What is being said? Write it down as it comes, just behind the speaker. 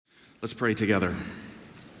Let's pray together.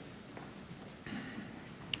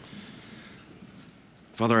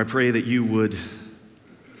 Father, I pray that you would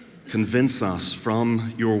convince us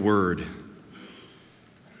from your word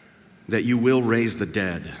that you will raise the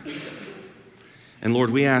dead. And Lord,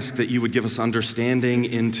 we ask that you would give us understanding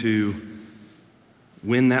into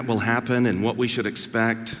when that will happen and what we should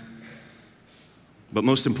expect. But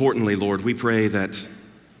most importantly, Lord, we pray that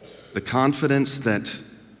the confidence that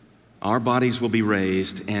our bodies will be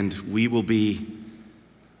raised and we will be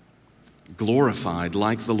glorified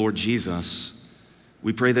like the Lord Jesus,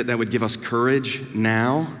 we pray that that would give us courage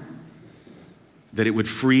now, that it would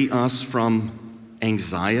free us from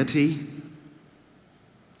anxiety,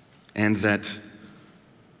 and that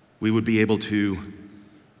we would be able to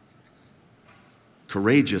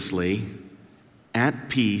courageously, at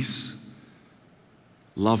peace,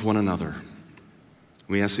 love one another.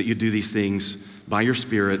 We ask that you do these things by your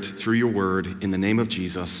Spirit, through your word, in the name of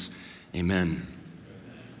Jesus. Amen.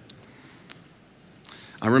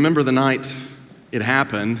 I remember the night it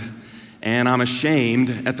happened, and I'm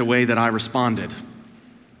ashamed at the way that I responded.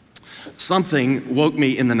 Something woke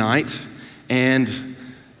me in the night, and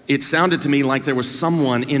it sounded to me like there was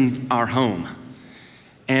someone in our home.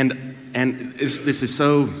 And this is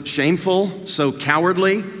so shameful, so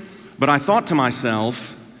cowardly, but I thought to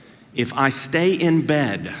myself, if I stay in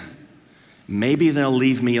bed, maybe they'll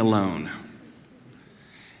leave me alone.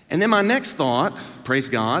 And then my next thought, praise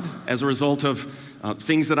God, as a result of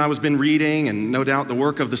things that I was been reading and no doubt the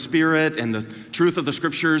work of the Spirit and the truth of the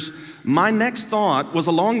Scriptures, my next thought was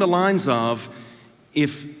along the lines of,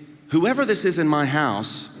 if whoever this is in my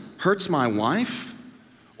house hurts my wife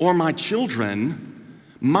or my children,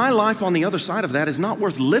 my life on the other side of that is not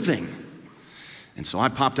worth living. And so I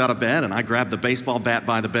popped out of bed and I grabbed the baseball bat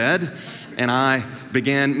by the bed and I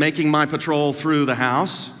began making my patrol through the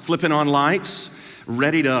house, flipping on lights,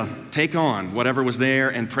 ready to take on whatever was there,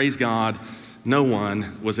 and praise God, no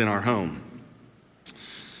one was in our home.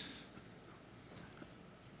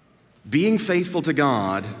 Being faithful to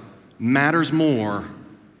God matters more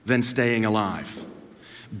than staying alive.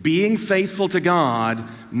 Being faithful to God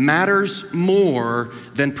matters more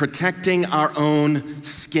than protecting our own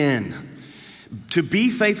skin. To be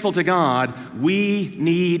faithful to God, we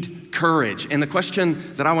need courage. And the question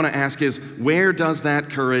that I want to ask is, where does that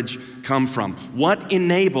courage come from? What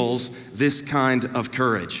enables this kind of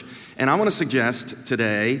courage? And I want to suggest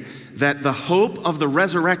today that the hope of the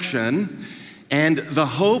resurrection and the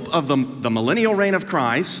hope of the millennial reign of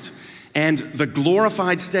Christ and the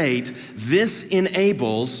glorified state, this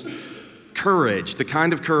enables courage, the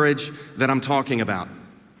kind of courage that I'm talking about.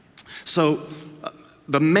 So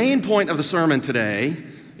the main point of the sermon today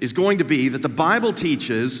is going to be that the Bible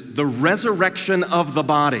teaches the resurrection of the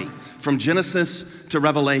body from Genesis to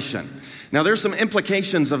Revelation. Now, there's some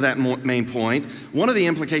implications of that main point. One of the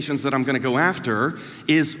implications that I'm going to go after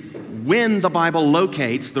is when the Bible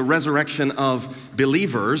locates the resurrection of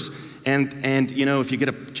believers. And you know, if you get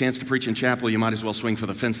a chance to preach in chapel, you might as well swing for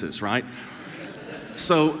the fences, right?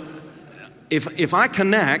 So if I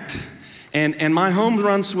connect and my home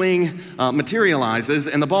run swing materializes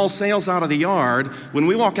and the ball sails out of the yard, when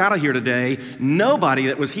we walk out of here today, nobody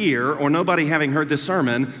that was here or nobody having heard this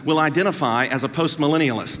sermon will identify as a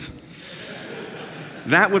post-millennialist.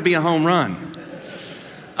 That would be a home run.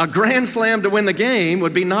 A grand slam to win the game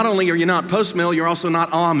would be, not only are you not post-mill, you're also not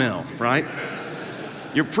a-mill, right?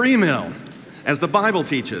 You're pre-mill, as the Bible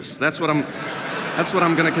teaches. That's what I'm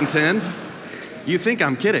going to contend. You think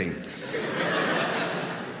I'm kidding.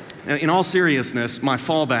 In all seriousness, my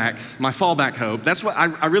fallback hope, that's what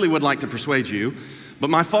I really would like to persuade you, but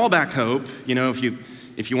my fallback hope, you know, if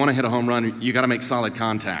you want to hit a home run, you got to make solid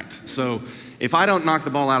contact. So if I don't knock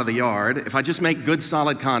the ball out of the yard, if I just make good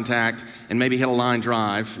solid contact and maybe hit a line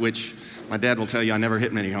drive, which my dad will tell you I never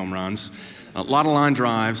hit many home runs, a lot of line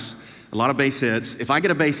drives, a lot of base hits. If I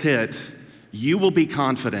get a base hit, you will be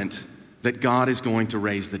confident that God is going to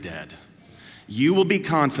raise the dead. You will be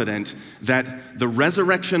confident that the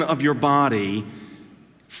resurrection of your body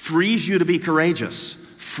frees you to be courageous,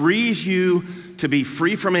 frees you to be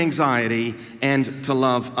free from anxiety and to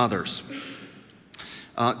love others.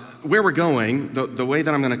 Where we're going, the way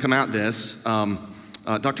that I'm going to come at this,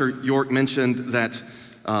 Dr. York mentioned that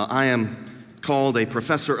I am called a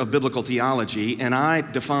professor of biblical theology, and I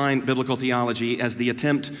define biblical theology as the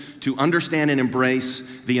attempt to understand and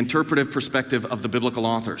embrace the interpretive perspective of the biblical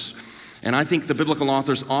authors. And I think the biblical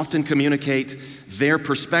authors often communicate their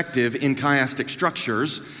perspective in chiastic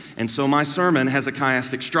structures, and so my sermon has a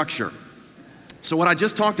chiastic structure. So what I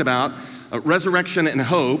just talked about, resurrection and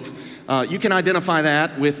hope, You can identify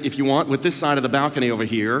that with, if you want, with this side of the balcony over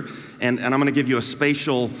here. And I'm going to give you a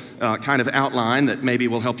spatial kind of outline that maybe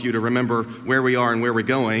will help you to remember where we are and where we're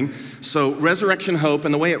going. So resurrection hope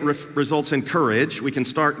and the way it results in courage, we can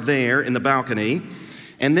start there in the balcony.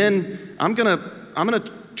 And then I'm going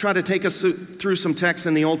to try to take us through some texts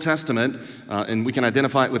in the Old Testament, and we can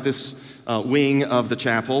identify it with this wing of the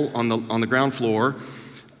chapel on the ground floor,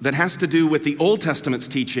 that has to do with the Old Testament's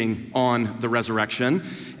teaching on the resurrection.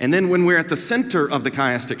 And then when we're at the center of the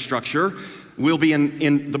chiastic structure, we'll be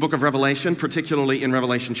in the book of Revelation, particularly in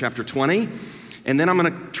Revelation chapter 20. And then I'm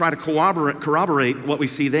going to try to corroborate what we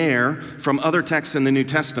see there from other texts in the New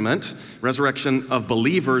Testament, resurrection of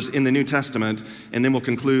believers in the New Testament. And then we'll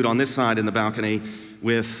conclude on this side in the balcony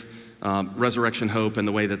with resurrection hope and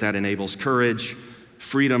the way that enables courage,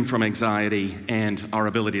 freedom from anxiety, and our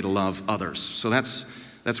ability to love others. So that's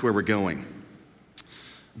where we're going.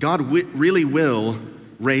 God really will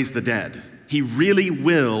raise the dead. He really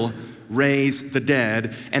will raise the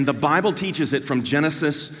dead. And the Bible teaches it from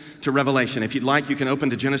Genesis to Revelation. If you'd like, you can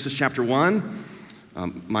open to Genesis chapter 1.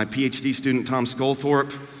 My PhD student, Tom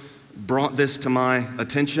Skolthorpe, brought this to my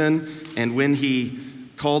attention. And when he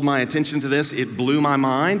called my attention to this, it blew my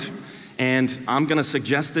mind. And I'm going to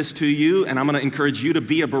suggest this to you, and I'm going to encourage you to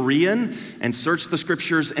be a Berean and search the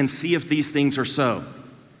scriptures and see if these things are so.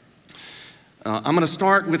 I'm going to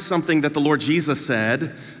start with something that the Lord Jesus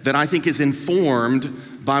said that I think is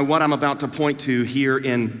informed by what I'm about to point to here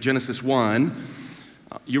in Genesis 1.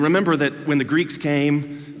 You remember that when the Greeks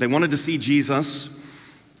came, they wanted to see Jesus,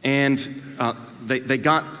 and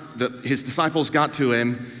his disciples got to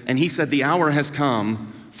him, and he said, "The hour has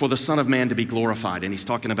come for the Son of Man to be glorified." And he's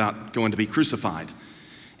talking about going to be crucified.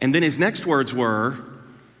 And then his next words were,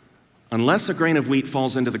 "Unless a grain of wheat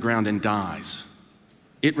falls into the ground and dies,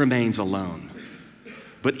 it remains alone.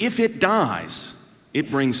 But if it dies,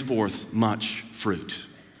 it brings forth much fruit."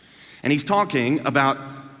 And he's talking about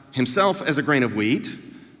himself as a grain of wheat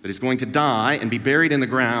that is going to die and be buried in the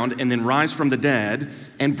ground and then rise from the dead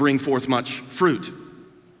and bring forth much fruit.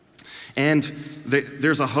 And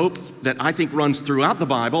there's a hope that I think runs throughout the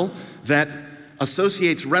Bible that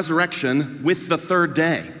associates resurrection with the third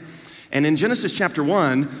day. And in Genesis chapter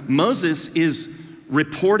 1, Moses is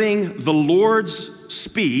reporting the Lord's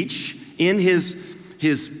speech in his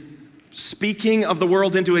speaking of the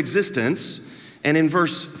world into existence. And in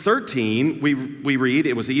verse 13, we read,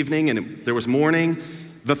 "It was evening and there was morning,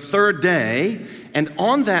 the third day. And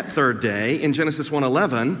on that third day," in Genesis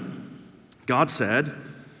 1:11, God said,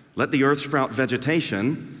 "Let the earth sprout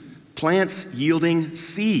vegetation, plants yielding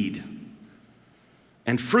seed,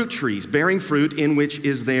 and fruit trees bearing fruit in which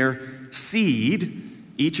is their seed,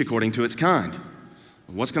 each according to its kind."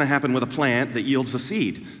 What's going to happen with a plant that yields a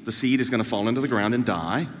seed? The seed is going to fall into the ground and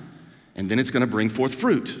die, and then it's going to bring forth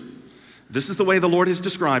fruit. This is the way the Lord is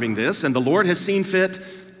describing this, and the Lord has seen fit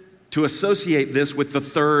to associate this with the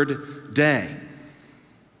third day.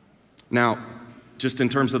 Now, just in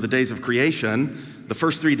terms of the days of creation, the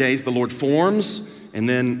first 3 days the Lord forms, and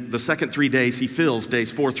then the second 3 days he fills,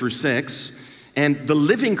 days 4 through 6. And the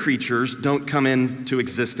living creatures don't come into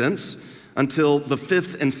existence until the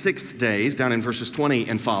 5th and 6th days, down in verses 20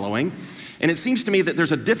 and following. And it seems to me that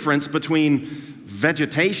there's a difference between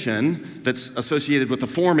vegetation that's associated with the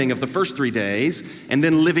forming of the first 3 days and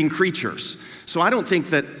then living creatures. So I don't think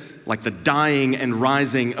that like the dying and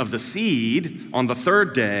rising of the seed on the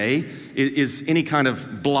third day is any kind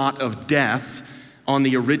of blot of death on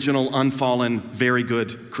the original unfallen, very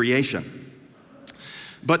good creation.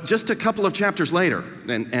 But just a couple of chapters later,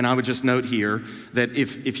 and I would just note here that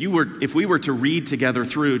if we were to read together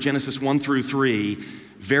through Genesis 1 through 3,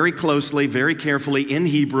 very closely, very carefully, in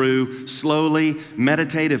Hebrew, slowly,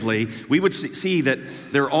 meditatively, we would see that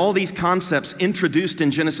there are all these concepts introduced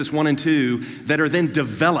in Genesis 1 and 2 that are then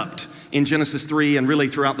developed in Genesis 3 and really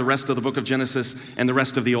throughout the rest of the book of Genesis and the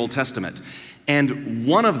rest of the Old Testament. And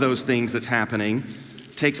one of those things that's happening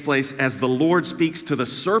takes place as the Lord speaks to the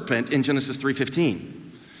serpent in Genesis 3:15.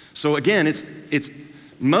 So again, it's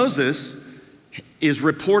Moses is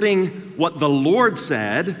reporting what the Lord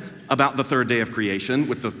said about the third day of creation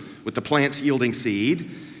with the plants yielding seed.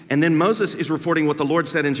 And then Moses is reporting what the Lord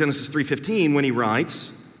said in Genesis 3:15 when he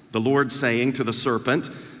writes, the Lord saying to the serpent,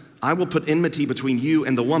 "I will put enmity between you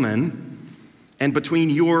and the woman, and between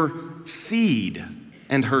your seed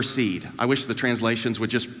and her seed." I wish the translations would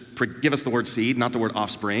just give us the word seed, not the word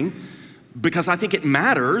offspring, because I think it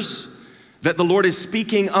matters that the Lord is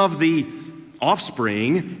speaking of the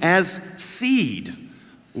offspring as seed.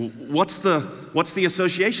 What's the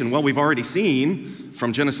association? Well, we've already seen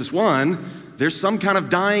from Genesis 1, there's some kind of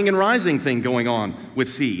dying and rising thing going on with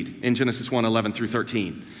seed in Genesis 1:11 through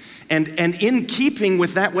 13. And in keeping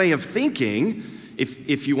with that way of thinking,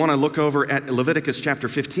 if you want to look over at Leviticus chapter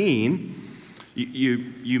 15,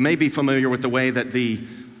 you may be familiar with the way that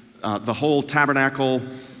the whole tabernacle,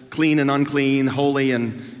 clean and unclean, holy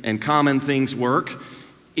and common things work.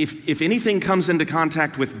 If anything comes into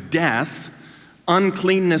contact with death,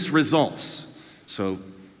 uncleanness results. So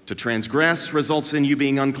to transgress results in you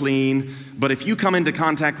being unclean, but if you come into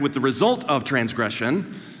contact with the result of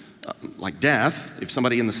transgression, like death, if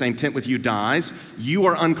somebody in the same tent with you dies, you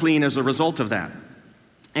are unclean as a result of that.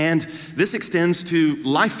 And this extends to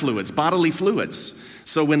life fluids, bodily fluids.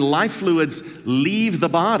 So when life fluids leave the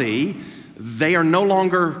body, they are no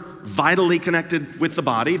longer vitally connected with the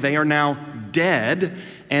body. They are now dead,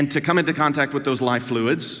 and to come into contact with those life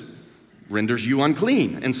fluids renders you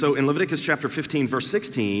unclean. And so in Leviticus chapter 15, verse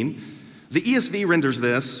 16, the ESV renders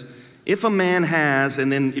this: if a man has, and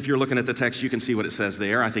then if you're looking at the text, you can see what it says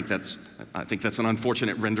there. I think that's an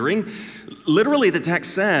unfortunate rendering. Literally, the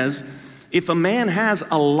text says, if a man has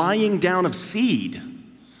a lying down of seed,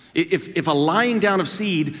 if a lying down of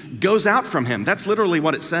seed goes out from him, that's literally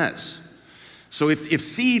what it says. So if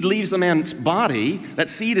seed leaves the man's body, that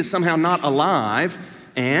seed is somehow not alive,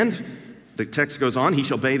 and the text goes on, he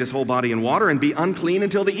shall bathe his whole body in water and be unclean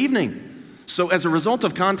until the evening. So as a result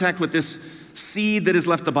of contact with this seed that has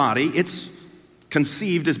left the body, it's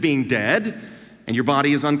conceived as being dead, and your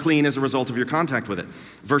body is unclean as a result of your contact with it.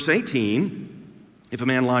 Verse 18, if a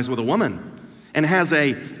man lies with a woman and has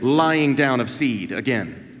a lying down of seed,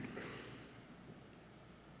 again,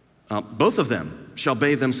 both of them shall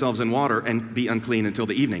bathe themselves in water and be unclean until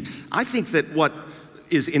the evening. I think that what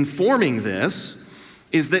is informing this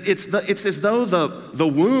is that it's as though the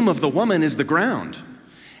womb of the woman is the ground,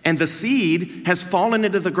 and the seed has fallen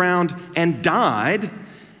into the ground and died,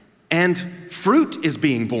 and fruit is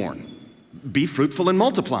being born. Be fruitful and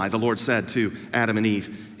multiply, the Lord said to Adam and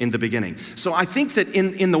Eve in the beginning. So I think that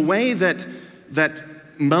in the way that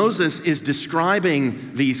Moses is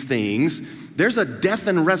describing these things, there's a death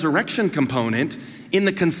and resurrection component in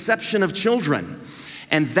the conception of children.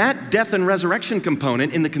 And that death and resurrection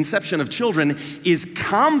component in the conception of children is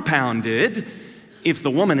compounded if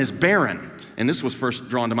the woman is barren. And this was first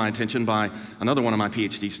drawn to my attention by another one of my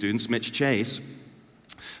PhD students, Mitch Chase,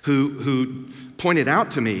 who pointed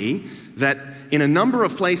out to me that in a number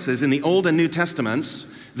of places in the Old and New Testaments,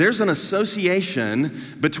 there's an association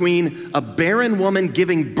between a barren woman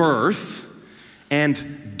giving birth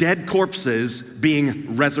and dead corpses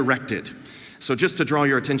being resurrected. So just to draw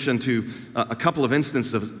your attention to a couple of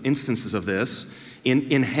instances of this,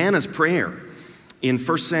 in Hannah's prayer, in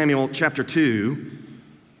 1 Samuel chapter 2,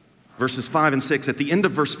 verses 5 and 6, at the end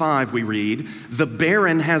of verse 5 we read, "The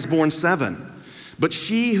barren has borne 7, but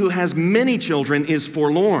she who has many children is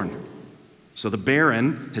forlorn." So the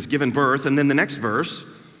barren has given birth, and then the next verse,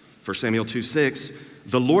 1 Samuel 2:6,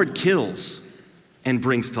 "The Lord kills and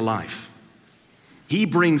brings to life. He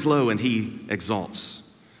brings low and he exalts."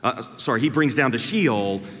 He brings down to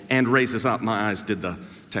Sheol and raises up. My eyes did the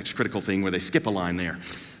text critical thing where they skip a line there.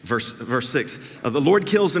 Verse 6, "The Lord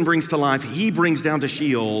kills and brings to life. He brings down to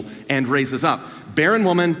Sheol and raises up." Barren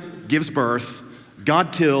woman gives birth.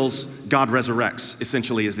 God kills, God resurrects,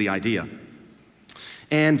 essentially is the idea.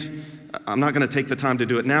 And I'm not going to take the time to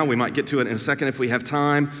do it now. We might get to it in a second if we have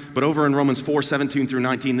time. But over in Romans 4:17 through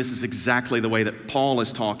 19, this is exactly the way that Paul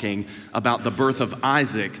is talking about the birth of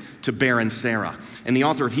Isaac to barren Sarah. And the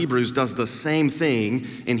author of Hebrews does the same thing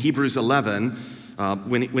in Hebrews 11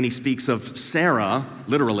 when he speaks of Sarah,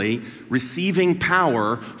 literally, receiving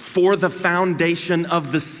power for the foundation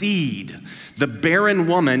of the seed. The barren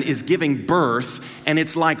woman is giving birth, and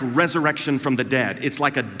it's like resurrection from the dead. It's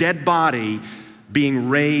like a dead body being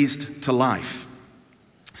raised to life.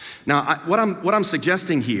 Now, what I'm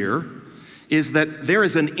suggesting here is that there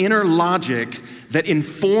is an inner logic that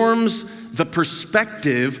informs the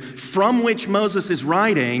perspective from which Moses is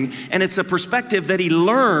writing, and it's a perspective that he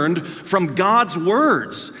learned from God's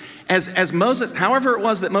words. As Moses, however it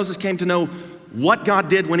was that Moses came to know what God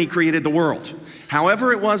did when he created the world,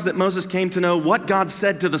 however it was that Moses came to know what God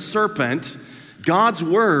said to the serpent, God's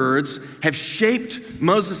words have shaped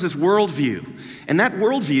Moses' worldview. And that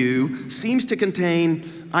worldview seems to contain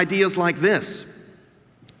ideas like this: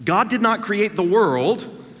 God did not create the world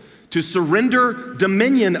to surrender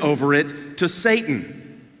dominion over it to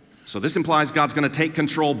Satan. So this implies God's going to take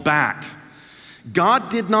control back. God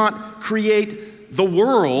did not create the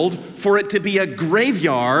world for it to be a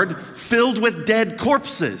graveyard filled with dead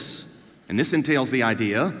corpses. And this entails the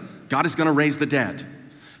idea God is going to raise the dead.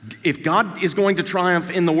 If God is going to triumph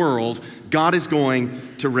in the world, God is going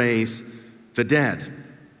to raise the dead.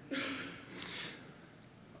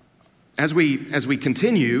 As we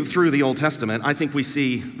continue through the Old Testament, I think we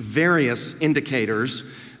see various indicators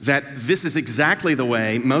that this is exactly the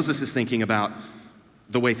way Moses is thinking about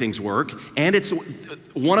the way things work, and it's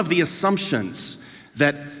one of the assumptions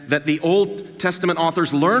that the Old Testament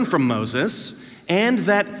authors learn from Moses, and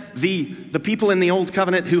that the people in the Old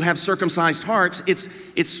Covenant who have circumcised hearts,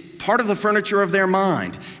 it's part of the furniture of their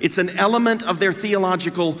mind. It's an element of their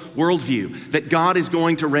theological worldview that God is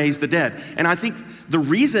going to raise the dead. And I think the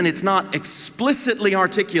reason it's not explicitly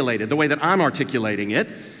articulated the way that I'm articulating it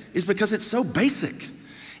is because it's so basic.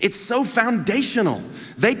 It's so foundational.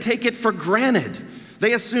 They take it for granted.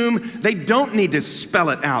 They assume they don't need to spell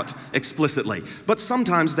it out explicitly. But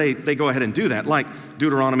sometimes they go ahead and do that, like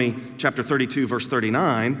Deuteronomy chapter 32, verse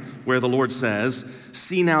 39, where the Lord says,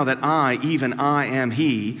 "See now that I, even I, am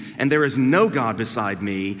He, and there is no God beside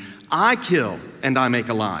me. I kill and I make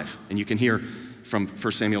alive." And you can hear from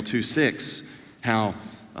 1 Samuel 2:6 how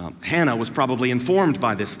Hannah was probably informed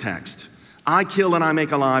by this text. "I kill and I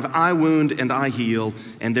make alive, I wound and I heal,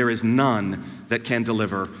 and there is none that can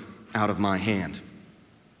deliver out of my hand."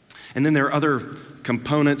 And then there are other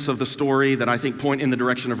components of the story that I think point in the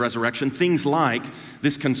direction of resurrection. Things like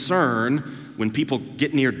this concern when people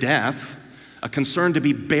get near death, a concern to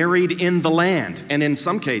be buried in the land, and in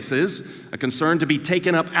some cases, a concern to be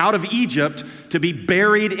taken up out of Egypt to be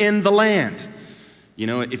buried in the land. You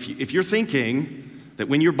know, if you're thinking that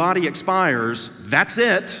when your body expires, that's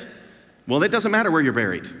it, well, it doesn't matter where you're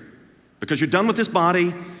buried, because you're done with this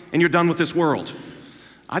body and you're done with this world.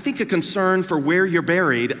 I think a concern for where you're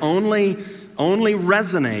buried only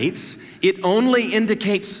resonates, it only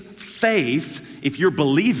indicates faith if you're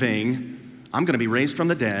believing, I'm going to be raised from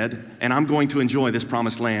the dead and I'm going to enjoy this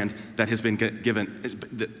promised land that has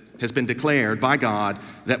been declared by God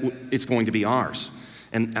that it's going to be ours.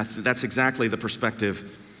 And that's exactly the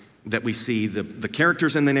perspective that we see the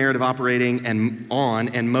characters in the narrative operating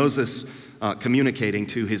and Moses communicating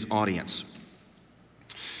to his audience.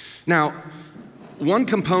 Now, one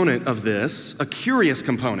component of this, a curious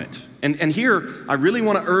component, and here I really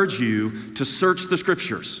want to urge you to search the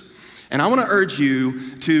scriptures. And I want to urge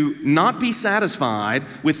you to not be satisfied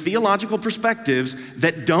with theological perspectives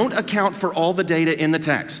that don't account for all the data in the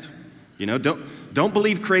text. You know, don't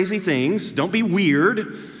believe crazy things, don't be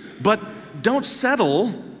weird, but don't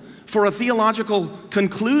settle for a theological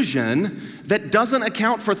conclusion that doesn't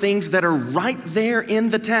account for things that are right there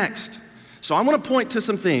in the text. So I want to point to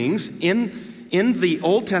some things in the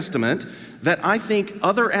Old Testament that I think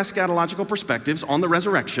other eschatological perspectives on the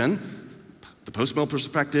resurrection, the post-mill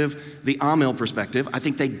perspective, the amill perspective, I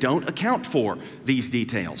think they don't account for these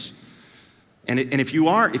details. And if you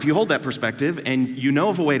hold that perspective and you know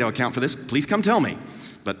of a way to account for this, please come tell me.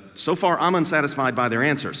 But so far, I'm unsatisfied by their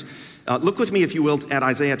answers. Look with me, if you will, at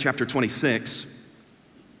Isaiah chapter 26.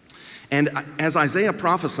 And as Isaiah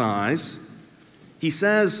prophesies, he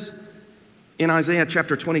says in Isaiah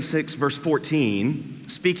chapter 26, verse 14,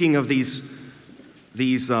 speaking of these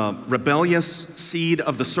rebellious seed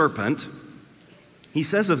of the serpent, he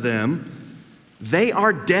says of them, "They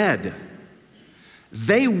are dead.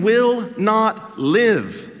 They will not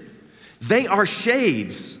live. They are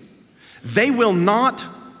shades. They will not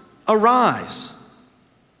arise."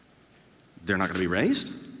 They're not going to be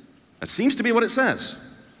raised? That seems to be what it says.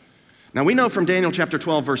 Now we know from Daniel chapter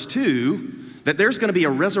 12, verse 2, that there's going to be a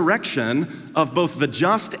resurrection of both the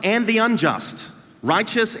just and the unjust,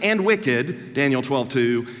 righteous and wicked, Daniel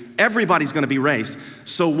 12:2. Everybody's going to be raised.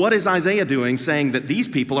 So what is Isaiah doing saying that these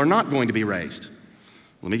people are not going to be raised?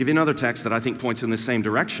 Let me give you another text that I think points in the same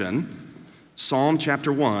direction. Psalm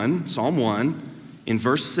 1, in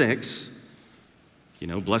verse 6. You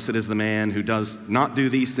know, "Blessed is the man who does not do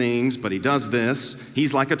these things, but he does this.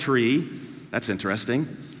 He's like a tree." That's interesting.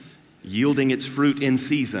 "Yielding its fruit in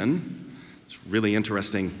season." It's really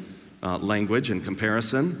interesting language and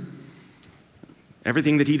comparison.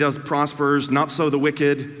 "Everything that he does prospers, not so the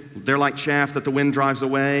wicked. They're like chaff that the wind drives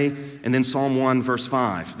away." And then Psalm 1, verse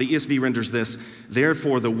 5. The ESV renders this,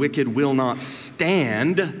 "Therefore the wicked will not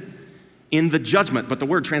stand in the judgment." But the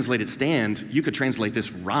word translated stand, you could translate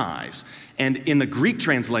this rise. And in the Greek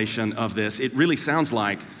translation of this, it really sounds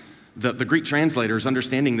like the Greek translator is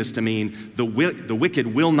understanding this to mean the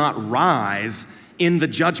wicked will not rise in the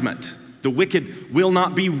judgment. The wicked will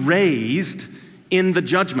not be raised in the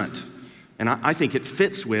judgment. And I think it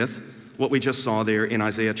fits with what we just saw there in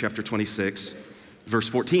Isaiah chapter 26, verse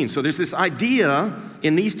 14. So there's this idea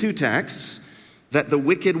in these two texts that the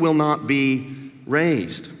wicked will not be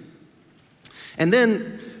raised. And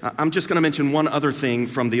then I'm just going to mention one other thing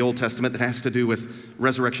from the Old Testament that has to do with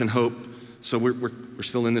resurrection hope. So we're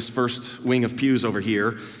still in this first wing of pews over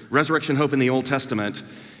here. Resurrection hope in the Old Testament.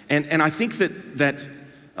 And I think that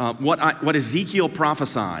what Ezekiel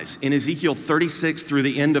prophesies in Ezekiel 36 through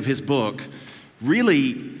the end of his book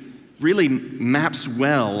really maps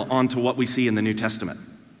well onto what we see in the New Testament.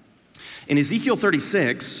 In Ezekiel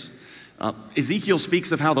 36, Ezekiel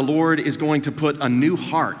speaks of how the Lord is going to put a new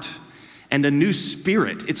heart and a new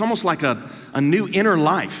spirit. It's almost like a new inner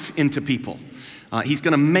life into people. He's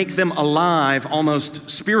going to make them alive almost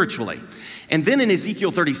spiritually. And then in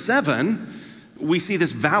Ezekiel 37, we see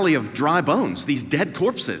this valley of dry bones, these dead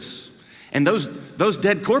corpses. And those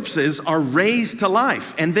dead corpses are raised to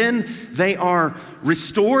life. And then they are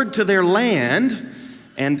restored to their land.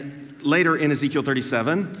 And later in Ezekiel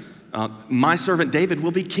 37, my servant David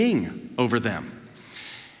will be king over them.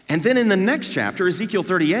 And then in the next chapter, Ezekiel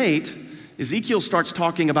 38, Ezekiel starts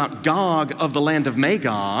talking about Gog of the land of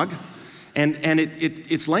Magog. And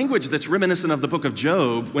it's language that's reminiscent of the book of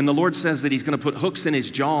Job when the Lord says that he's going to put hooks in his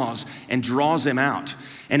jaws and draws him out.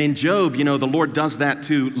 And in Job, the Lord does that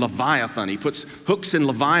to Leviathan. He puts hooks in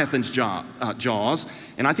Leviathan's jaws.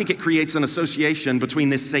 And I think it creates an association between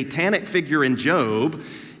this satanic figure in Job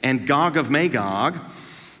and Gog of Magog.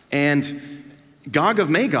 And Gog of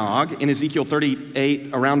Magog in Ezekiel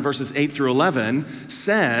 38, around verses 8 through 11,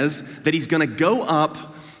 says that he's going to go up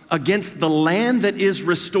against the land that is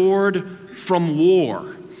restored from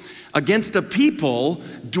war, against a people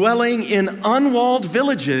dwelling in unwalled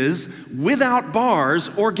villages without bars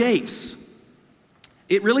or gates.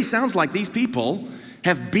 It really sounds like these people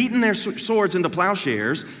have beaten their swords into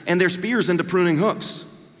plowshares and their spears into pruning hooks.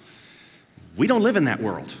 We don't live in that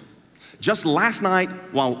world. Just last night,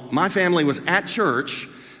 while my family was at church,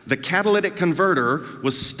 the catalytic converter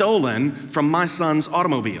was stolen from my son's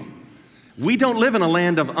automobile. We don't live in a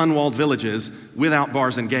land of unwalled villages without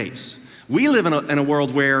bars and gates. We live in a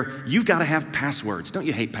world where you've got to have passwords. Don't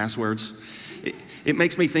you hate passwords? It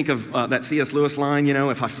makes me think of that C.S. Lewis line,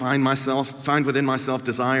 if I find within myself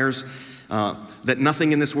desires that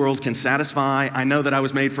nothing in this world can satisfy, I know that I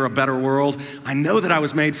was made for a better world. I know that I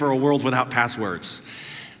was made for a world without passwords.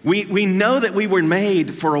 We know that we were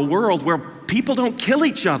made for a world where people don't kill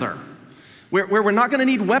each other, where we're not going to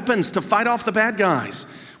need weapons to fight off the bad guys.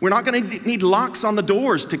 We're not going to need locks on the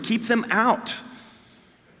doors to keep them out.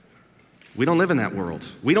 We don't live in that world.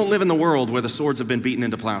 We don't live in the world where the swords have been beaten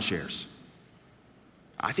into plowshares.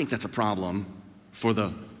 I think that's a problem for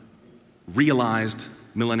the realized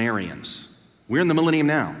millenarians. We're in the millennium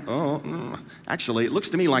now. Actually, it looks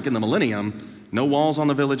to me like in the millennium, no walls on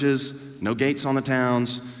the villages, no gates on the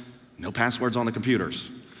towns, no passwords on the computers.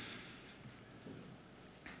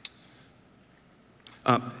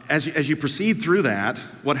 As you proceed through that,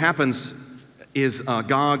 what happens is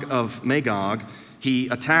Gog of Magog, he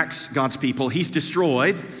attacks God's people, he's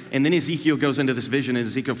destroyed, and then Ezekiel goes into this vision in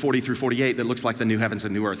Ezekiel 40 through 48 that looks like the new heavens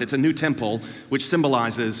and new earth. It's a new temple, which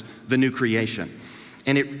symbolizes the new creation.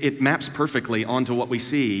 And it maps perfectly onto what we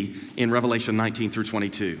see in Revelation 19 through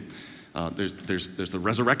 22. There's the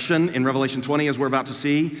resurrection in Revelation 20, as we're about to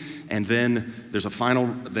see, and then there's a final,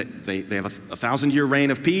 they have a 1,000-year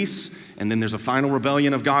reign of peace, and then there's a final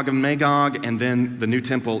rebellion of Gog and Magog, and then the new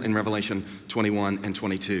temple in Revelation 21 and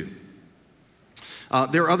 22.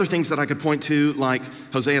 There are other things that I could point to, like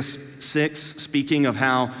Hosea 6, speaking of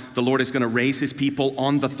how the Lord is going to raise his people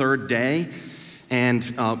on the third day. And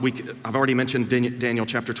I've already mentioned Daniel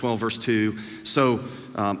chapter 12, verse 2. So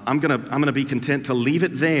I'm gonna be content to leave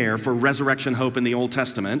it there for resurrection hope in the Old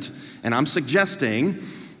Testament. And I'm suggesting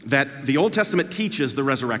that the Old Testament teaches the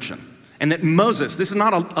resurrection. And that Moses, this is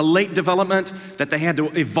not a late development that they had to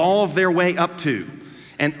evolve their way up to.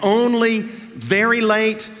 And only very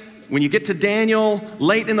late, when you get to Daniel,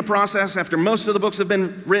 late in the process, after most of the books have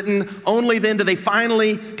been written, only then do they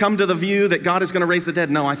finally come to the view that God is going to raise the dead.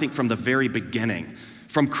 No, I think from the very beginning,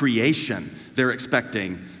 from creation, they're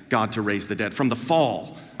expecting God to raise the dead. From the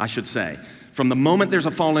fall, I should say. From the moment there's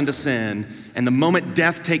a fall into sin, and the moment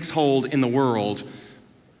death takes hold in the world,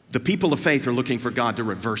 the people of faith are looking for God to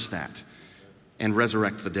reverse that and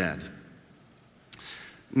resurrect the dead.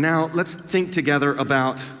 Now, let's think together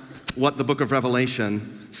about what the book of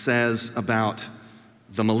Revelation says about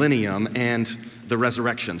the millennium and the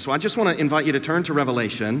resurrection. So I just want to invite you to turn to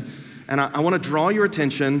Revelation, and I want to draw your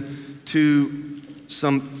attention to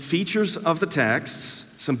some features of the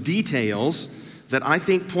texts, some details that I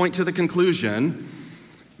think point to the conclusion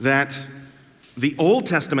that the Old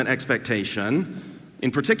Testament expectation,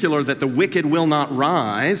 in particular that the wicked will not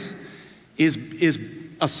rise, is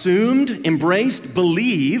assumed, embraced,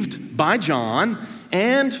 believed by John,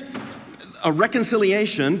 and a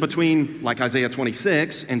reconciliation between, like Isaiah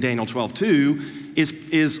 26 and Daniel 12:2,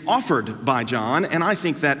 is offered by John, and I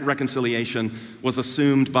think that reconciliation was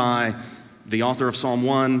assumed by the author of Psalm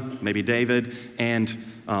 1, maybe David, and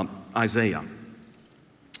Isaiah.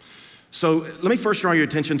 So let me first draw your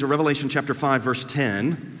attention to Revelation chapter 5, verse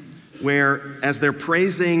 10, where as they're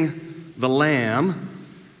praising the Lamb,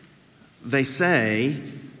 they say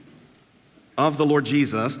of the Lord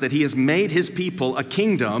Jesus that he has made his people a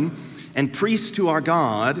kingdom and priests to our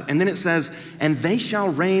God. And then it says, and they shall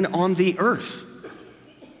reign on the earth.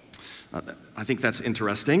 I think that's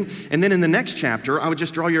interesting. And then in the next chapter, I would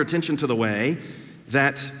just draw your attention to the way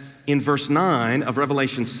that in verse 9 of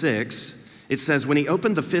Revelation 6, it says, when he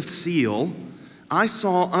opened the fifth seal, I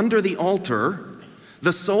saw under the altar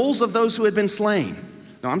the souls of those who had been slain.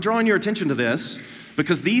 Now, I'm drawing your attention to this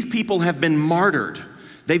because these people have been martyred.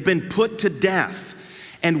 They've been put to death.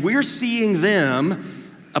 And we're seeing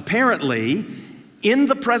them, apparently, in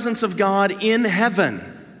the presence of God in heaven.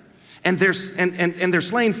 And they're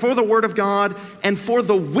slain for the word of God and for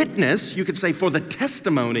the witness, you could say for the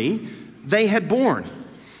testimony they had borne.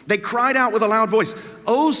 They cried out with a loud voice,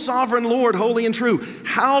 O sovereign Lord, holy and true,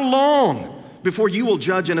 how long before you will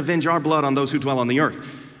judge and avenge our blood on those who dwell on the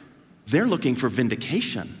earth? They're looking for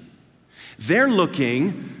vindication. They're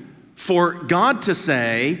looking for God to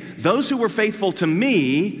say, those who were faithful to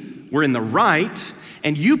me were in the right,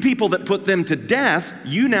 and you people that put them to death,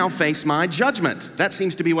 you now face my judgment. That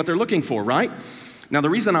seems to be what they're looking for, right? Now, the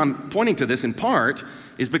reason I'm pointing to this in part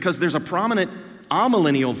is because there's a prominent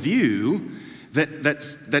amillennial view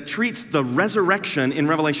that treats the resurrection in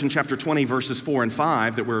Revelation chapter 20, verses 4 and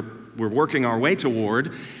 5 that we're working our way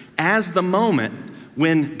toward as the moment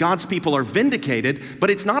when God's people are vindicated, but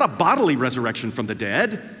it's not a bodily resurrection from the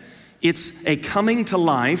dead. It's a coming to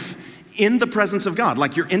life in the presence of God,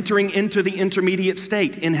 like you're entering into the intermediate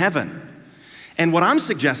state in heaven. And what I'm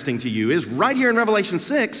suggesting to you is right here in Revelation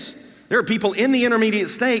 6, there are people in the intermediate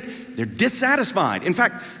state, they're dissatisfied. In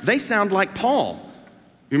fact, they sound like Paul.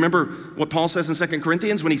 You remember what Paul says in 2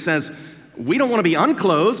 Corinthians when he says, we don't want to be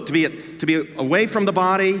unclothed, to be away from the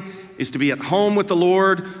body is to be at home with the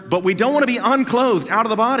Lord, but we don't want to be unclothed out of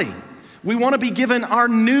the body. We want to be given our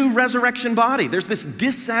new resurrection body. There's this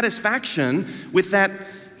dissatisfaction with that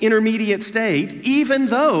intermediate state, even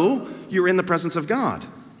though you're in the presence of God.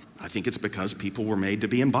 I think it's because people were made to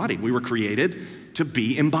be embodied. We were created to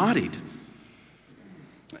be embodied.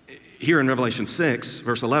 Here in Revelation 6,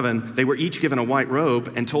 verse 11, they were each given a white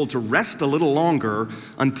robe and told to rest a little longer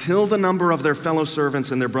until the number of their fellow servants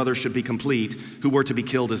and their brothers should be complete, who were to be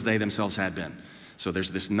killed as they themselves had been. So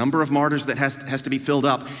there's this number of martyrs that has to be filled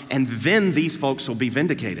up, and then these folks will be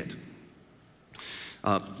vindicated.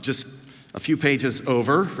 Just a few pages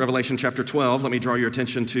over, Revelation chapter 12, let me draw your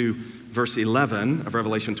attention to verse 11 of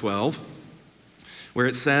Revelation 12, where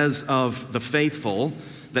it says of the faithful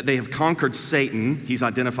that they have conquered Satan. He's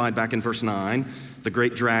identified back in verse 9, the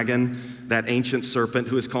great dragon, that ancient serpent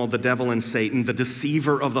who is called the devil and Satan, the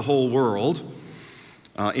deceiver of the whole world.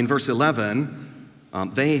 In verse 11,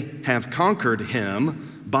 they have conquered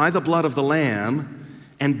him by the blood of the Lamb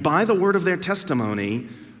and by the word of their testimony,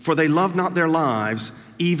 for they love not their lives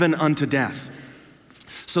even unto death.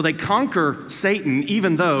 So they conquer Satan,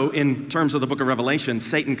 even though in terms of the book of Revelation,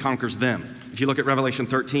 Satan conquers them. If you look at Revelation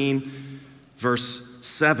 13, verse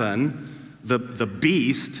 7, the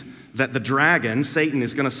beast that the dragon, Satan,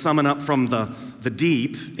 is going to summon up from the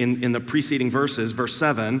deep in the preceding verses, verse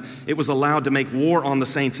 7, it was allowed to make war on the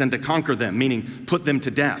saints and to conquer them, meaning put them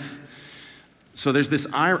to death. So there's this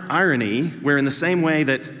irony where in the same way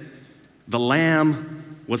that the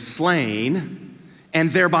Lamb was slain and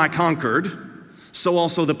thereby conquered, so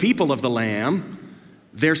also the people of the Lamb,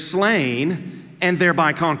 they're slain and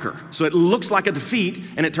thereby conquer. So it looks like a defeat,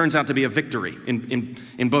 and it turns out to be a victory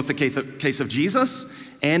in both the case of Jesus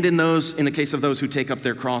and in the case of those who take up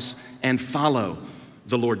their cross and follow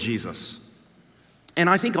the Lord Jesus. And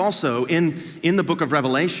I think also in the book of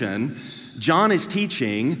Revelation, John is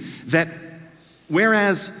teaching that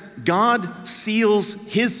whereas God seals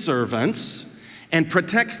his servants and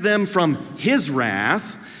protects them from his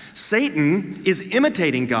wrath, Satan is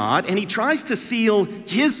imitating God, and he tries to seal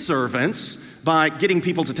his servants by getting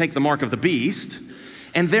people to take the mark of the beast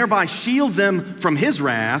and thereby shield them from his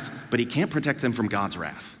wrath, but he can't protect them from God's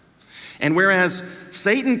wrath. And whereas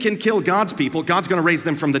Satan can kill God's people, God's going to raise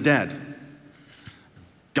them from the dead.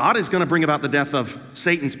 God is going to bring about the death of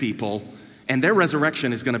Satan's people, and their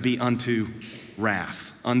resurrection is going to be unto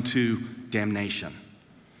wrath, unto damnation.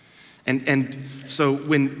 And so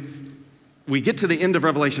when we get to the end of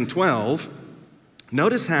Revelation 12,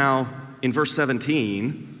 notice how in verse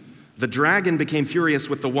 17, the dragon became furious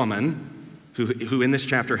with the woman, who in this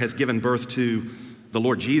chapter has given birth to the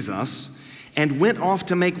Lord Jesus, and went off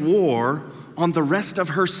to make war on the rest of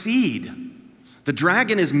her seed. The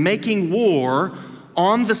dragon is making war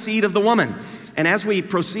on the seed of the woman. And as we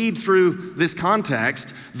proceed through this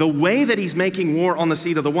context, the way that he's making war on the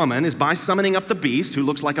seed of the woman is by summoning up the beast, who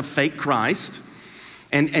looks like a fake Christ,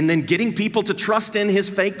 and then getting people to trust in his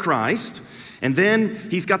fake Christ. And then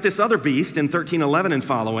he's got this other beast in 13:11 and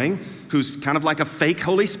following, who's kind of like a fake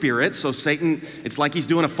Holy Spirit. So Satan, it's like he's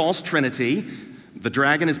doing a false trinity. The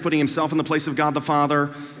dragon is putting himself in the place of God the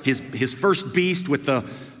Father. His first beast with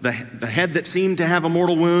the head that seemed to have a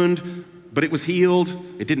mortal wound, but it was healed.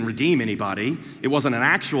 It didn't redeem anybody. It wasn't an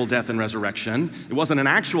actual death and resurrection. It wasn't an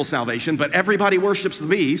actual salvation, but everybody worships the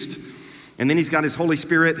beast. And then he's got his Holy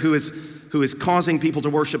Spirit who is causing people to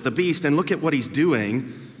worship the beast. And look at what he's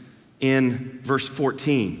doing in verse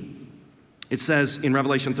 14. It says in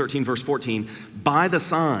Revelation 13, verse 14, by the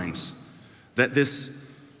signs that this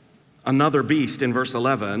another beast in verse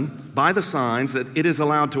 11, by the signs that it is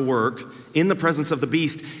allowed to work in the presence of the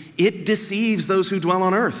beast, it deceives those who dwell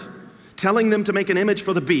on earth, telling them to make an image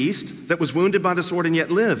for the beast that was wounded by the sword and yet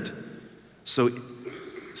lived. So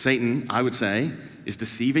Satan, I would say, is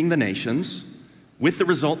deceiving the nations with the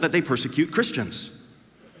result that they persecute Christians.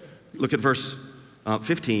 Look at verse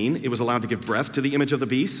 15. It was allowed to give breath to the image of the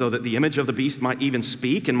beast so that the image of the beast might even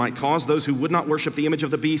speak and might cause those who would not worship the image of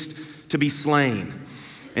the beast to be slain.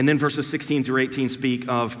 And then verses 16 through 18 speak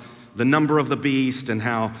of the number of the beast and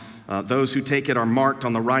how those who take it are marked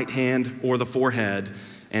on the right hand or the forehead,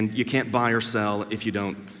 and you can't buy or sell if you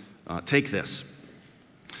don't take this.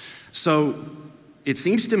 So it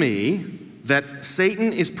seems to me that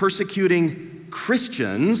Satan is persecuting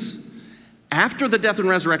Christians after the death and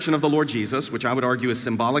resurrection of the Lord Jesus, which I would argue is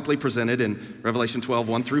symbolically presented in Revelation 12,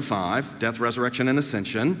 1 through 5, death, resurrection, and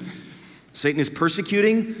ascension. Satan is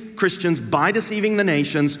persecuting Christians by deceiving the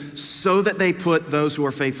nations so that they put those who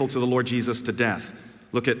are faithful to the Lord Jesus to death.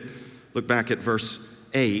 Look back at verse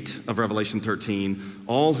 8 of Revelation 13.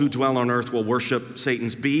 All who dwell on earth will worship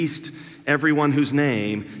Satan's beast, everyone whose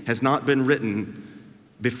name has not been written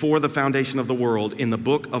before the foundation of the world in the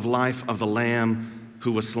book of life of the Lamb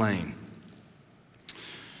who was slain.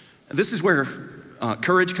 This is where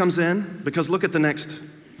courage comes in, because look at the next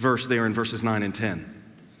verse there in verses 9 and 10.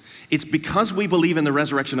 It's because we believe in the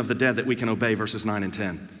resurrection of the dead that we can obey verses 9 and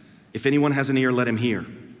 10. If anyone has an ear, let him hear.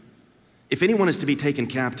 If anyone is to be taken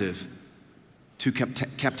captive, to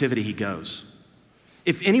captivity he goes.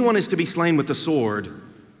 If anyone is to be slain with the sword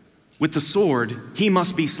he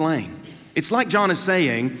must be slain. It's like John is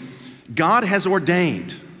saying, God has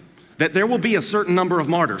ordained that there will be a certain number of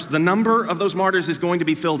martyrs. The number of those martyrs is going to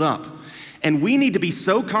be filled up. And we need to be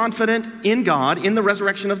so confident in God, in the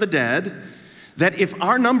resurrection of the dead, that if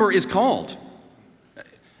our number is called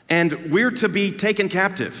and we're to be taken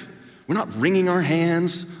captive, we're not wringing our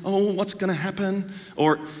hands, oh, what's gonna happen?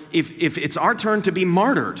 Or if it's our turn to be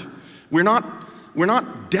martyred, we're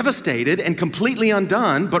not devastated and completely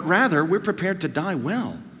undone, but rather we're prepared to die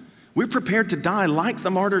well. We're prepared to die like the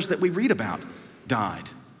martyrs that we read about died.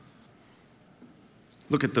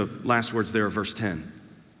 Look at the last words there of verse 10.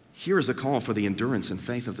 Here is a call for the endurance and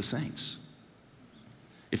faith of the saints.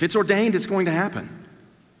 If it's ordained, it's going to happen.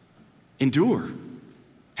 Endure.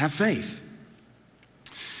 Have faith.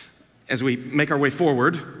 As we make our way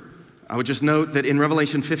forward, I would just note that in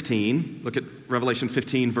Revelation 15, look at Revelation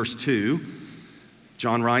 15, verse 2,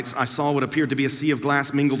 John writes, I saw what appeared to be a sea of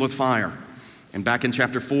glass mingled with fire. And back in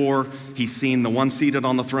chapter 4, he's seen the one seated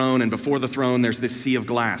on the throne, and before the throne, there's this sea of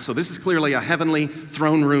glass. So this is clearly a heavenly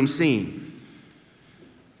throne room scene.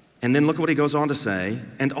 And then look what he goes on to say,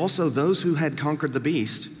 and also those who had conquered the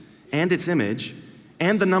beast and its image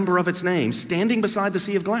and the number of its name, standing beside the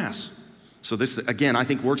sea of glass. So this, again, I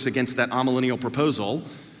think works against that amillennial proposal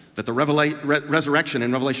that the resurrection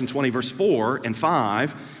in Revelation 20, verse 4 and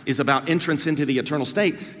 5 is about entrance into the eternal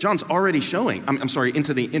state. John's already showing,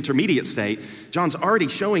 into the intermediate state. John's already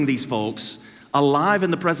showing these folks alive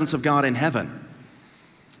in the presence of God in heaven.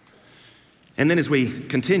 And then as we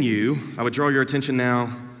continue, I would draw your attention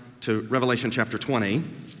now to Revelation chapter 20.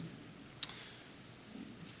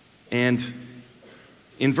 And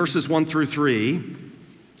in verses 1 through 3,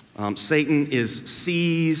 Satan is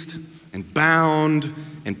seized and bound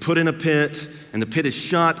and put in a pit, and the pit is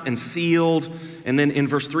shut and sealed. And then in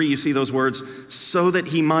verse 3, you see those words, so that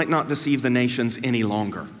he might not deceive the nations any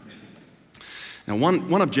longer. Now,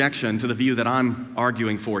 one objection to the view that I'm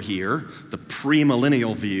arguing for here, the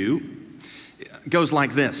premillennial view, goes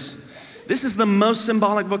like this. This is the most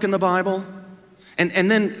symbolic book in the Bible.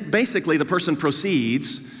 And then basically the person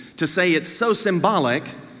proceeds to say it's so symbolic,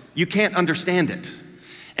 you can't understand it.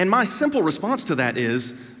 And my simple response to that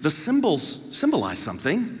is, the symbols symbolize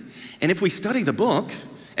something. And if we study the book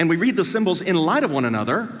and we read the symbols in light of one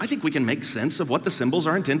another, I think we can make sense of what the symbols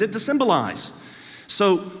are intended to symbolize.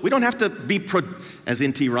 So we don't have to be, as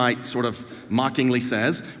N.T. Wright sort of mockingly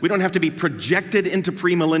says, we don't have to be projected into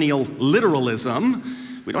premillennial literalism.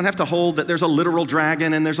 We don't have to hold that there's a literal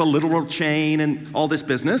dragon and there's a literal chain and all this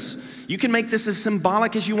business. You can make this as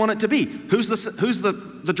symbolic as you want it to be. Who's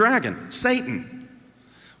the dragon? Satan.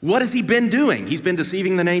 What has he been doing? He's been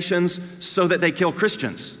deceiving the nations so that they kill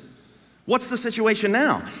Christians. What's the situation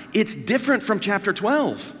now? It's different from chapter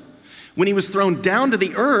 12. When he was thrown down to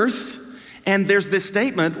the earth, and there's this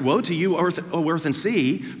statement, woe to you, O earth and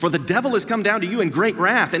sea, for the devil has come down to you in great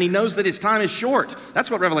wrath, and he knows that his time is short.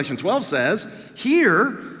 That's what Revelation 12 says.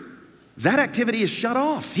 Here, that activity is shut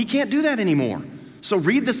off. He can't do that anymore. So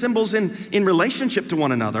read the symbols in relationship to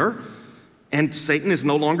one another, and Satan is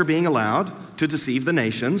no longer being allowed to deceive the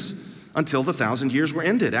nations until the 1,000 years were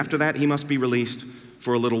ended. After that, he must be released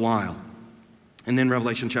for a little while. And then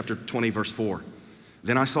Revelation chapter 20, verse 4.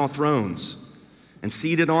 Then I saw thrones, and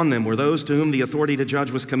seated on them were those to whom the authority to judge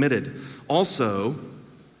was committed. Also,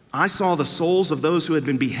 I saw the souls of those who had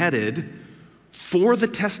been beheaded for the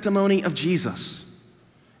testimony of Jesus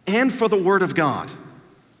and for the word of God.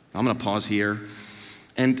 I'm going to pause here,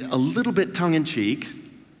 and a little bit tongue-in-cheek,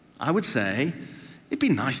 I would say, it'd be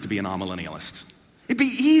nice to be an amillennialist. It'd be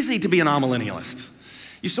easy to be an amillennialist.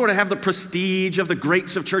 You sort of have the prestige of the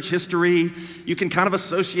greats of church history. You can kind of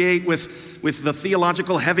associate with the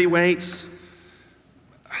theological heavyweights.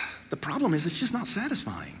 The problem is it's just not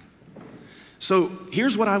satisfying. So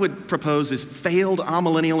here's what I would propose is failed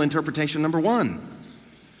amillennial interpretation number one.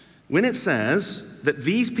 When it says that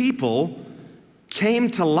these people came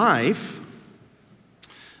to life,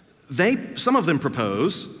 some of them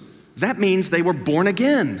propose, that means they were born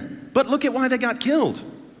again. But look at why they got killed.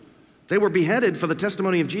 They were beheaded for the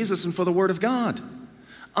testimony of Jesus and for the word of God.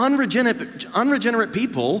 Unregenerate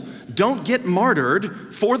people don't get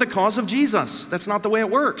martyred for the cause of Jesus. That's not the way it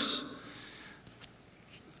works.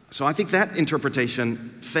 So I think that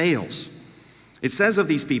interpretation fails. It says of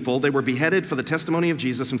these people, they were beheaded for the testimony of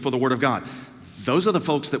Jesus and for the word of God. Those are the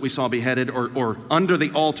folks that we saw beheaded or under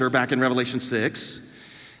the altar back in Revelation 6.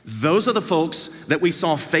 Those are the folks that we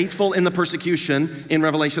saw faithful in the persecution in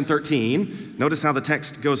Revelation 13. Notice how the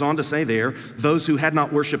text goes on to say there, those who had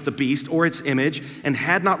not worshiped the beast or its image and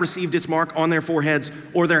had not received its mark on their foreheads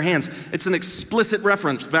or their hands. It's an explicit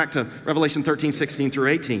reference back to Revelation 13, 16 through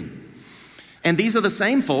 18. And these are the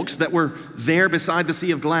same folks that were there beside the sea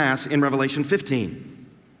of glass in Revelation 15.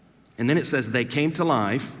 And then it says they came to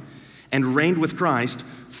life and reigned with Christ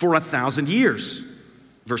for 1,000 years.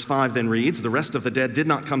 Verse 5 then reads, the rest of the dead did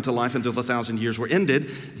not come to life until the 1,000 years were ended.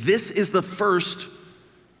 This is the first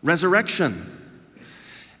resurrection.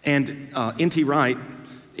 And N.T. Wright,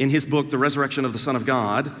 in his book, The Resurrection of the Son of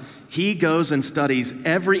God, he goes and studies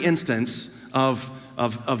every instance of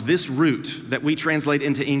this root that we translate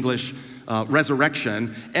into English,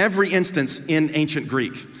 resurrection, every instance in ancient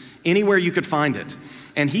Greek, anywhere you could find it.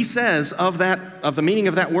 And he says of the meaning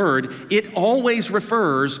of that word, it always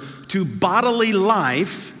refers to bodily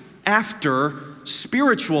life after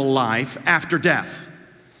spiritual life after death.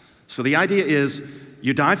 So the idea is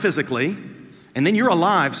you die physically, and then you're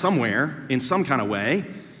alive somewhere in some kind of way.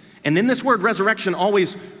 And then this word resurrection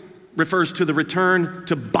always refers to the return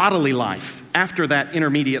to bodily life after that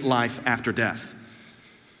intermediate life after death.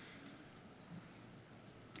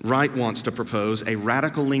 Wright wants to propose a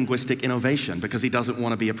radical linguistic innovation because he doesn't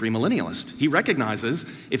want to be a premillennialist. He recognizes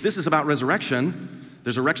if this is about resurrection,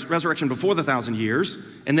 there's a resurrection before the 1,000 years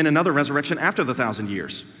and then another resurrection after the 1,000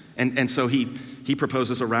 years. And so he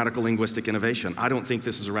proposes a radical linguistic innovation. I don't think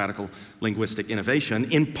this is a radical linguistic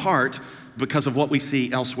innovation, in part because of what we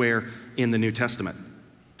see elsewhere in the New Testament.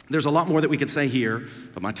 There's a lot more that we could say here,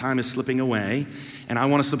 but my time is slipping away, and I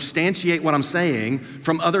want to substantiate what I'm saying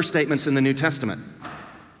from other statements in the New Testament.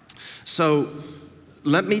 So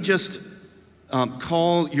let me just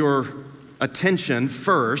call your attention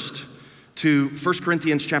first to 1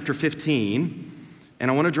 Corinthians chapter 15,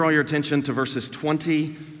 and I want to draw your attention to verses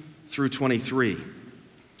 20 through 23.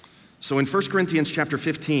 So in 1 Corinthians chapter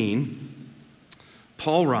 15,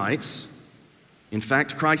 Paul writes, in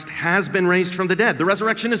fact, Christ has been raised from the dead. The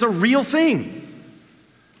resurrection is a real thing.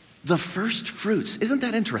 The first fruits, isn't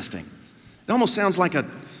that interesting? It almost sounds like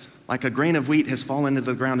a grain of wheat has fallen into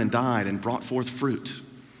the ground and died and brought forth fruit.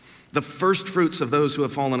 The first fruits of those who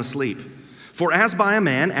have fallen asleep. For as by a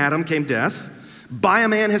man, Adam, came death, by a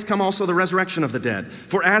man has come also the resurrection of the dead.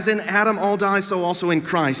 For as in Adam all die, so also in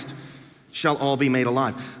Christ shall all be made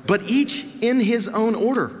alive. But each in his own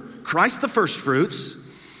order. Christ the first fruits,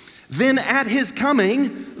 then at his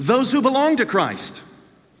coming, those who belong to Christ.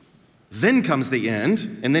 Then comes the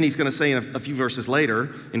end, and then he's going to say in a few verses later,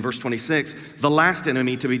 in verse 26, the last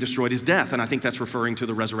enemy to be destroyed is death. And I think that's referring to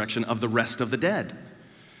the resurrection of the rest of the dead.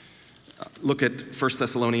 Look at 1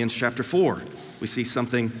 Thessalonians chapter 4. We see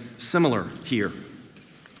something similar here.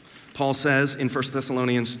 Paul says in 1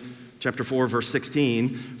 Thessalonians chapter 4, verse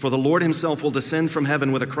 16, for the Lord himself will descend from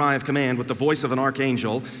heaven with a cry of command, with the voice of an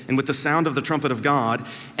archangel, and with the sound of the trumpet of God,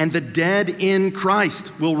 and the dead in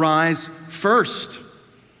Christ will rise first.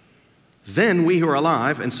 Then we who are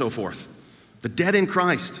alive, and so forth. The dead in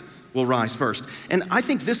Christ will rise first. And I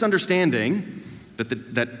think this understanding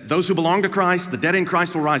that those who belong to Christ, the dead in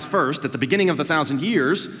Christ will rise first at the beginning of the 1,000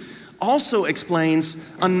 years, also explains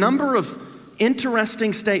a number of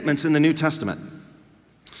interesting statements in the New Testament.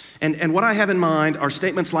 And what I have in mind are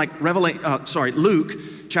statements like Luke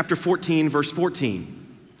chapter 14, verse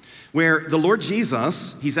 14, where the Lord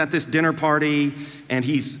Jesus, he's at this dinner party, and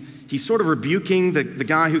he's sort of rebuking the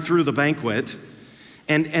guy who threw the banquet,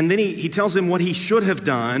 and then he tells him what he should have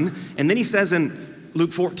done, and then he says in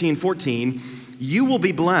Luke 14, you will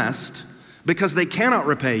be blessed because they cannot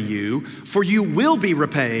repay you, for you will be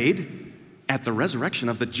repaid at the resurrection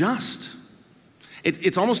of the just.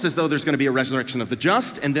 It's almost as though there's going to be a resurrection of the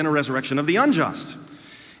just and then a resurrection of the unjust.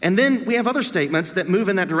 And then we have other statements that move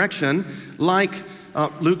in that direction, like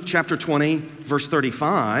Luke chapter 20, verse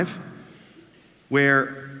 35,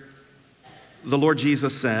 where the Lord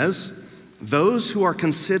Jesus says, those who are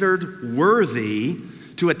considered worthy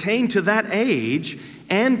to attain to that age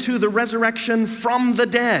and to the resurrection from the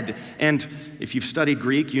dead. And if you've studied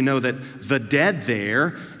Greek, you know that the dead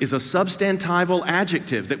there is a substantival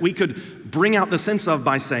adjective that we could bring out the sense of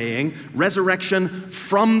by saying resurrection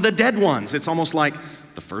from the dead ones. It's almost like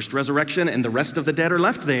the first resurrection and the rest of the dead are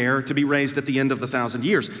left there to be raised at the end of the 1,000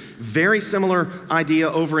 years. Very similar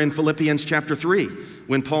idea over in Philippians chapter 3,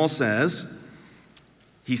 when Paul says,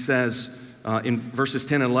 he says in verses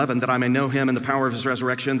 10 and 11, that I may know him and the power of his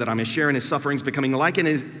resurrection, that I may share in his sufferings, becoming like him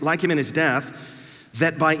in his death,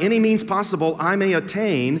 that by any means possible I may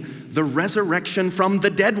attain the resurrection from the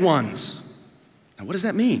dead ones. Now, what does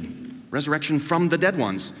that mean? Resurrection from the dead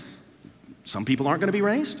ones. Some people aren't going to be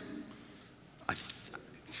raised. It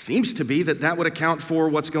seems to be that would account for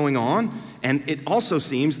what's going on, and it also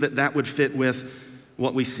seems that would fit with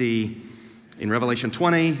what we see in Revelation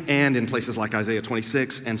 20 and in places like Isaiah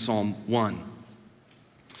 26 and Psalm 1.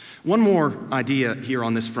 One more idea here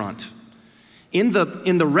on this front. In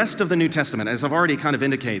the rest of the New Testament, as I've already kind of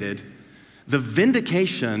indicated, the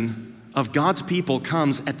vindication of God's people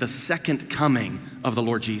comes at the second coming of the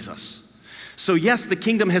Lord Jesus. So yes, the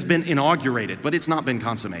kingdom has been inaugurated, but it's not been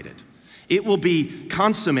consummated. It will be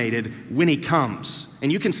consummated when he comes.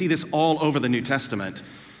 And you can see this all over the New Testament.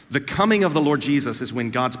 The coming of the Lord Jesus is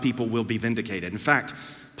when God's people will be vindicated. In fact,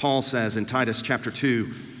 Paul says in Titus chapter 2,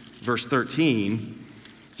 verse 13,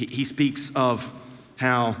 he speaks of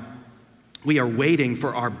how we are waiting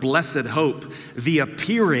for our blessed hope, the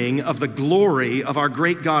appearing of the glory of our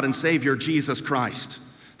great God and Savior, Jesus Christ.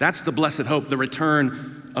 That's the blessed hope, the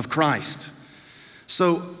return of Christ.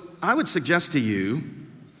 So I would suggest to you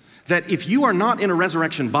that if you are not in a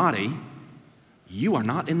resurrection body, you are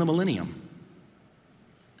not in the millennium.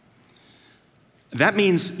 That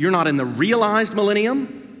means you're not in the realized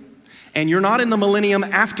millennium, and you're not in the millennium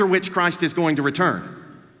after which Christ is going to return.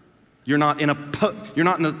 You're not in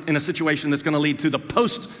a situation that's going to lead to the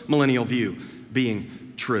post-millennial view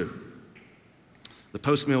being true. The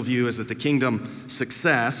post-millennial view is that the kingdom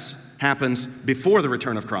success happens before the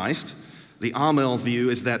return of Christ. The amill view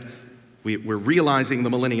is that we're realizing the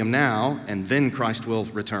millennium now, and then Christ will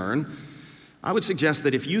return. I would suggest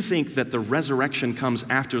that if you think that the resurrection comes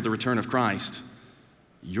after the return of Christ,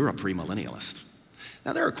 you're a premillennialist.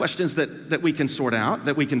 Now, there are questions that we can sort out,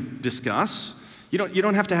 that we can discuss. You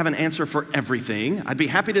don't have to have an answer for everything. I'd be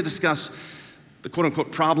happy to discuss the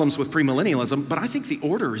quote-unquote problems with premillennialism, but I think the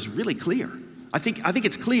order is really clear. I think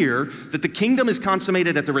it's clear that the kingdom is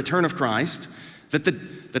consummated at the return of Christ, that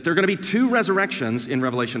there are going to be two resurrections in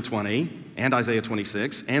Revelation 20 and Isaiah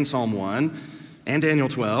 26 and Psalm 1 and Daniel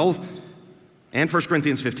 12 and 1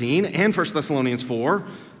 Corinthians 15 and 1 Thessalonians 4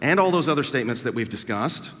 and all those other statements that we've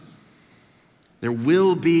discussed. There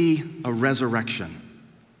will be a resurrection.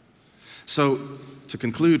 So to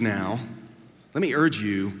conclude now, let me urge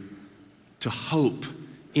you to hope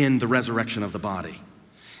in the resurrection of the body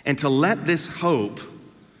and to let this hope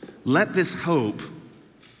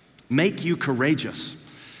make you courageous.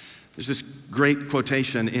 There's this great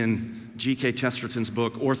quotation in G.K. Chesterton's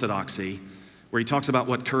book, Orthodoxy, where he talks about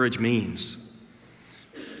what courage means.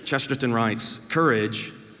 Chesterton writes,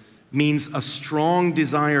 "Courage means a strong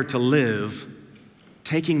desire to live,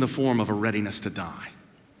 taking the form of a readiness to die."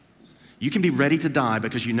 You can be ready to die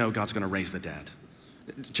because you know God's going to raise the dead.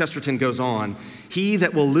 Chesterton goes on, he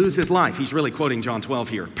that will lose his life, he's really quoting John 12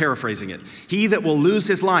 here, paraphrasing it. He that will lose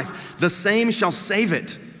his life, the same shall save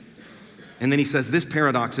it. And then he says, this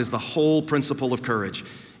paradox is the whole principle of courage,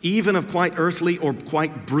 even of quite earthly or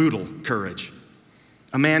quite brutal courage.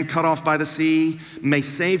 A man cut off by the sea may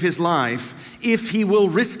save his life if he will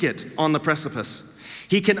risk it on the precipice.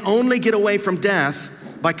 He can only get away from death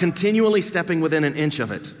by continually stepping within an inch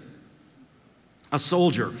of it. A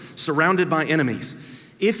soldier surrounded by enemies,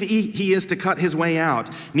 if he is to cut his way out,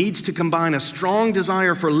 needs to combine a strong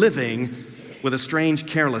desire for living with a strange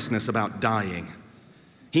carelessness about dying.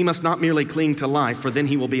 He must not merely cling to life, for then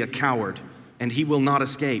he will be a coward and he will not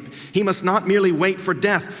escape. He must not merely wait for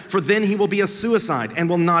death, for then he will be a suicide and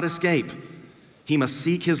will not escape. He must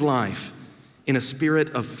seek his life in a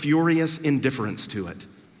spirit of furious indifference to it.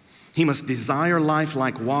 He must desire life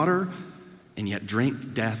like water and yet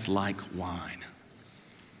drink death like wine.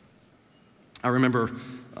 I remember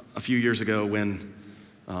a few years ago when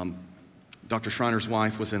Dr. Schreiner's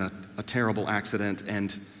wife was in a terrible accident,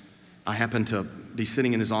 and I happened to be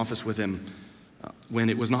sitting in his office with him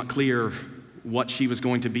when it was not clear what she was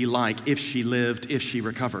going to be like if she lived, if she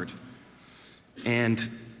recovered. And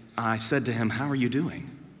I said to him, "How are you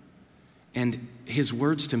doing?" And his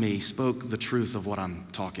words to me spoke the truth of what I'm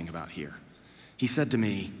talking about here. He said to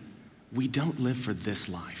me, "We don't live for this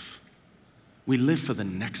life. We live for the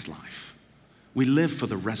next life. We live for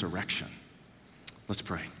the resurrection." Let's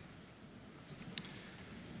pray.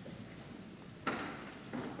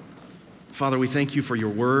 Father, we thank you for your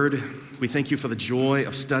word. We thank you for the joy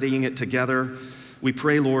of studying it together. We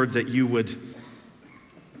pray, Lord, that you would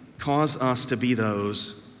cause us to be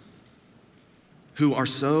those who are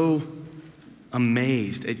so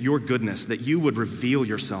amazed at your goodness, that you would reveal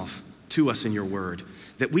yourself to us in your word,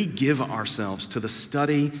 that we give ourselves to the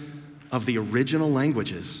study of the original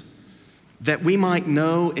languages, that we might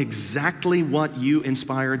know exactly what you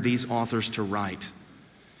inspired these authors to write.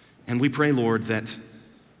 And we pray, Lord, that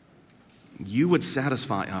you would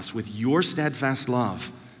satisfy us with your steadfast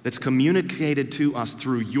love that's communicated to us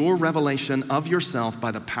through your revelation of yourself by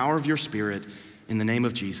the power of your Spirit in the name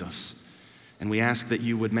of Jesus. And we ask that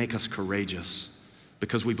you would make us courageous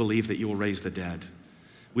because we believe that you will raise the dead.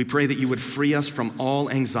 We pray that you would free us from all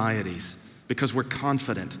anxieties because we're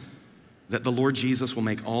confident that the Lord Jesus will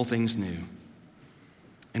make all things new.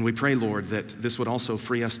 And we pray, Lord, that this would also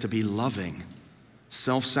free us to be loving,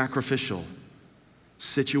 self-sacrificial,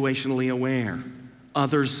 situationally aware,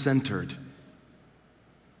 others-centered,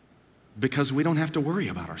 because we don't have to worry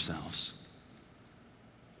about ourselves,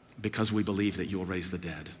 because we believe that you will raise the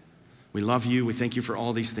dead. We love you. We thank you for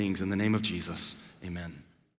all these things. In the name of Jesus, amen.